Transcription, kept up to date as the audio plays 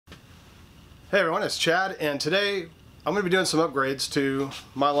Hey everyone, it's Chad, and today I'm going to be doing some upgrades to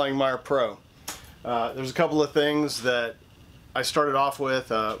my Langmuir Pro. There's a couple of things that I started off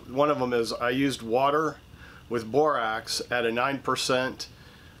with. One of them is I used water with borax at a 9%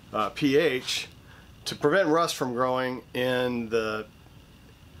 pH to prevent rust from growing in the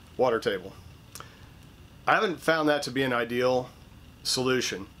water table. I haven't found that to be an ideal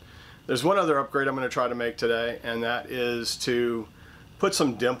solution. There's one other upgrade I'm going to try to make today, and that is to put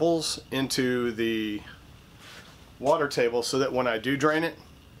some dimples into the water table so that when I do drain it,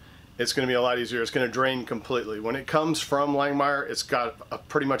 it's going to be a lot easier. It's going to drain completely. When it comes from Langmuir, it's got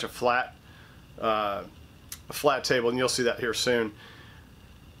pretty much a flat table, and you'll see that here soon.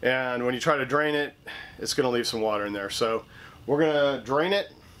 And when you try to drain it, it's going to leave some water in there. So we're going to drain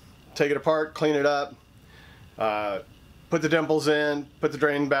it, take it apart, clean it up, put the dimples in, put the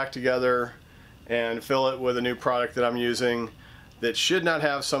drain back together, and fill it with a new product that I'm using that should not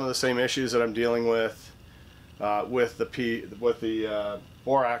have some of the same issues that I'm dealing with the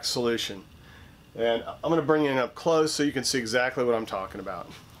borax solution. And I'm going to bring it up close so you can see exactly what I'm talking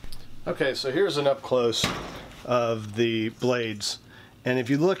about. Okay, so here's an up close of the blades, and if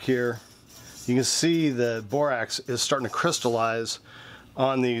you look here, you can see the borax is starting to crystallize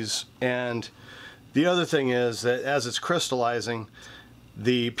on these. And the other thing is that as it's crystallizing,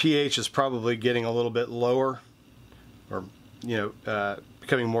 the pH is probably getting a little bit lower, or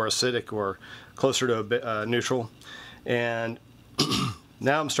becoming more acidic or closer to a bit neutral. And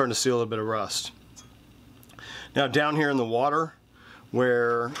now I'm starting to see a little bit of rust. Now down here in the water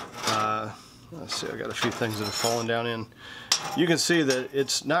where let's see, I got a few things that have fallen down in. You can see that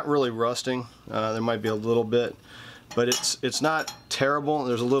it's not really rusting. There might be a little bit, but it's not terrible.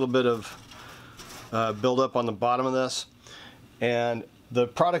 There's a little bit of buildup on the bottom of this. And the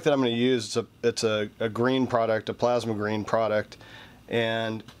product that I'm going to use, it's a green product, a plasma green product,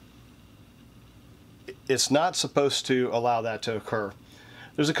 and it's not supposed to allow that to occur.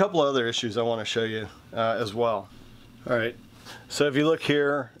 There's a couple other issues I want to show you as well. Alright, so if you look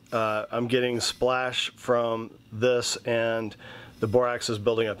here, I'm getting splash from this, and the borax is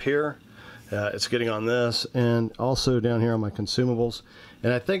building up here. It's getting on this, and also down here on my consumables.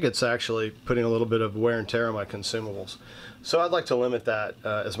 And I think it's actually putting a little bit of wear and tear on my consumables. So I'd like to limit that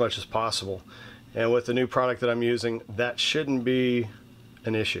as much as possible. And with the new product that I'm using, that shouldn't be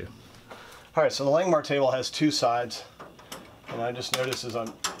an issue. Alright, so the Langmuir table has two sides. And I just noticed as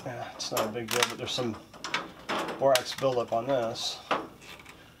it's not a big deal, but there's some borax buildup on this.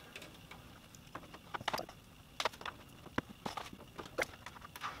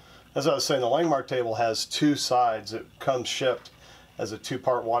 As I was saying, the Langmuir table has two sides. It comes shipped as a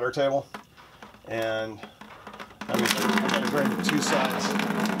two-part water table, and I'm going to grade the two sides.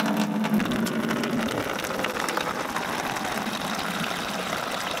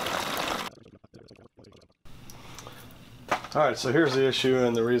 Alright, so here's the issue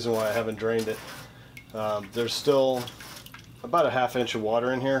and the reason why I haven't drained it. There's still about a ½ inch of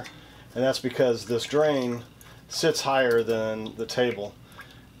water in here, and that's because this drain sits higher than the table.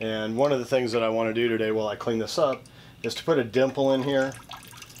 And one of the things that I want to do today while I clean this up is to put a dimple in here,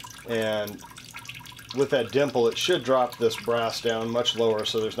 and with that dimple it should drop this brass down much lower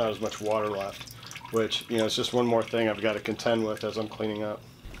so there's not as much water left, which, it's just one more thing I've got to contend with as I'm cleaning up.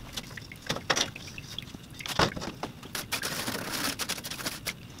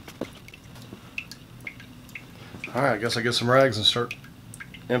 Alright, I guess I get some rags and start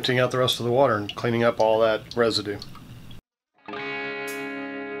emptying out the rest of the water and cleaning up all that residue.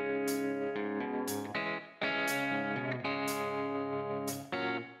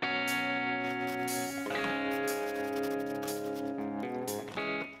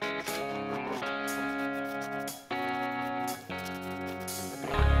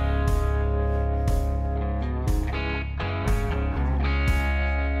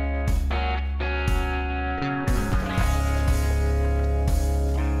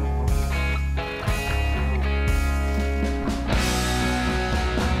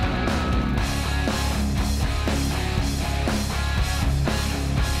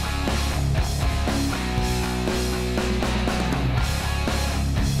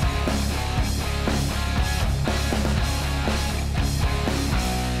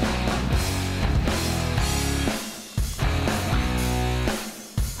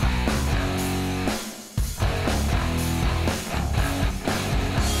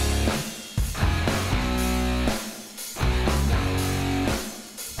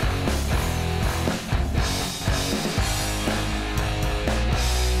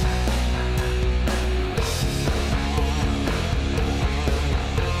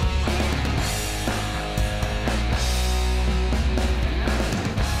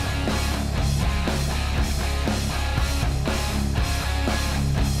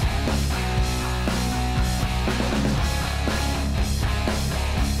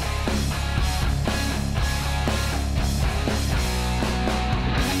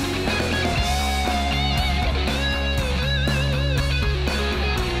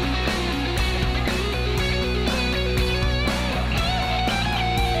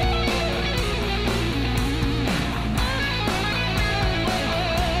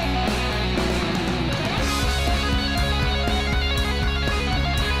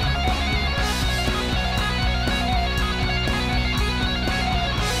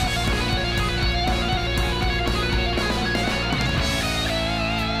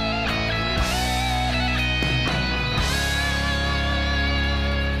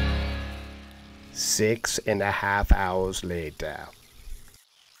 6.5 hours later.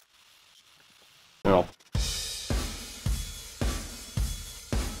 I'll